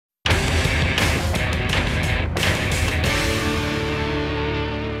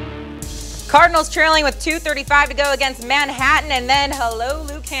Cardinals trailing with 2:35 to go against Manhattan, and then hello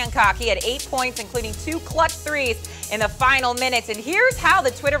Luke Hancock. He had 8 points, including 2 clutch threes in the final minutes. And here's how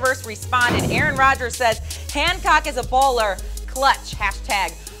the Twitterverse responded. Aaron Rodgers says, Hancock is a baller, clutch,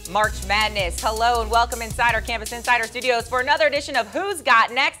 hashtag March Madness. Hello and welcome inside our Campus Insider studios for another edition of Who's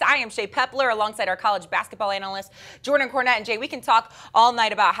Got Next. I am Shea Pepler alongside our college basketball analyst, Jordan Cornette. And Jay, we can talk all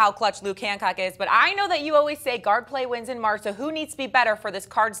night about how clutch Luke Hancock is, but I know that you always say guard play wins in March, so who needs to be better for this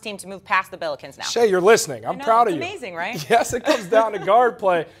Cards team to move past the Billikens now? Shea, you're listening. I'm proud of you. Amazing, right? Yes, it comes down to guard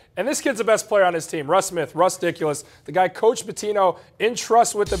play. And this kid's the best player on his team. Russ Smith, Russ-diculous, the guy Coach Pitino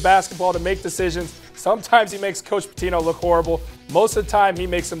entrusts with the basketball to make decisions. Sometimes he makes Coach Pitino look horrible. Most of the time, he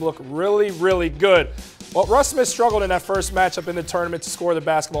makes him look really, really good. Well, Russ Smith struggled in that first matchup in the tournament to score the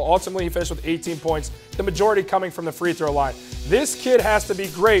basketball. Ultimately, he finished with 18 points, the majority coming from the free throw line. This kid has to be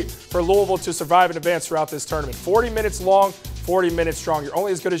great for Louisville to survive and advance throughout this tournament. 40 minutes long, 40 minutes strong. You're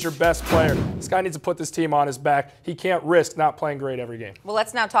only as good as your best player. This guy needs to put this team on his back. He can't risk not playing great every game. Well,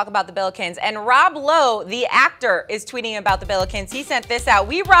 let's now talk about the Billikens. And Rob Lowe, the actor, is tweeting about the Billikens. He sent this out.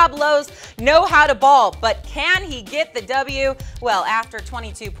 We Rob Lowe's know how to ball, but can he get the W? Well, after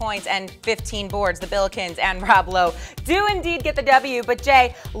 22 points and 15 boards, the Billikens and Rob Lowe do indeed get the W. But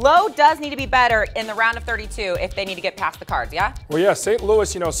Jay, Lowe does need to be better in the round of 32 if they need to get past the Cards, yeah? Well, yeah, St.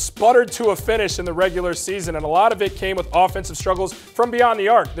 Louis, sputtered to a finish in the regular season, and a lot of it came with offensive struggles from beyond the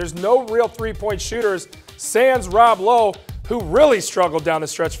arc. There's no real three-point shooters, sans Rob Lowe, who really struggled down the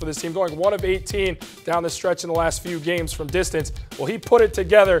stretch for this team, going 1 of 18 down the stretch in the last few games from distance. Well, he put it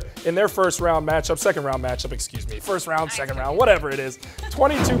together in their second round matchup, first round, second round, whatever it is.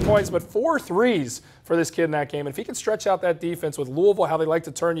 22 points, but 4 threes for this kid in that game. And if he can stretch out that defense with Louisville, how they like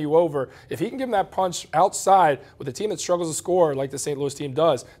to turn you over, if he can give him that punch outside with a team that struggles to score like the St. Louis team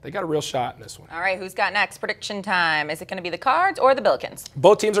does, they got a real shot in this one. All right, who's got next? Prediction time. Is it going to be the Cards or the Billikens?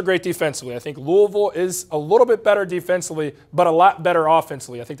 Both teams are great defensively. I think Louisville is a little bit better defensively, but a lot better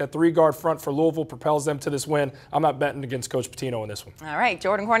offensively. I think that 3-guard front for Louisville propels them to this win. I'm not betting against Coach Pitino in this one. All right,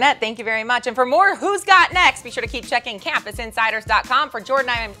 Jordan Cornette, thank you very much. And for more Who's Got Next, be sure to keep checking CampusInsiders.com. For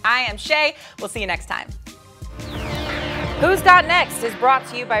Jordan, I am Shea. We'll see you next time. Who's Got Next is brought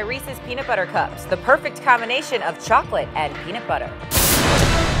to you by Reese's Peanut Butter Cups, the perfect combination of chocolate and peanut butter.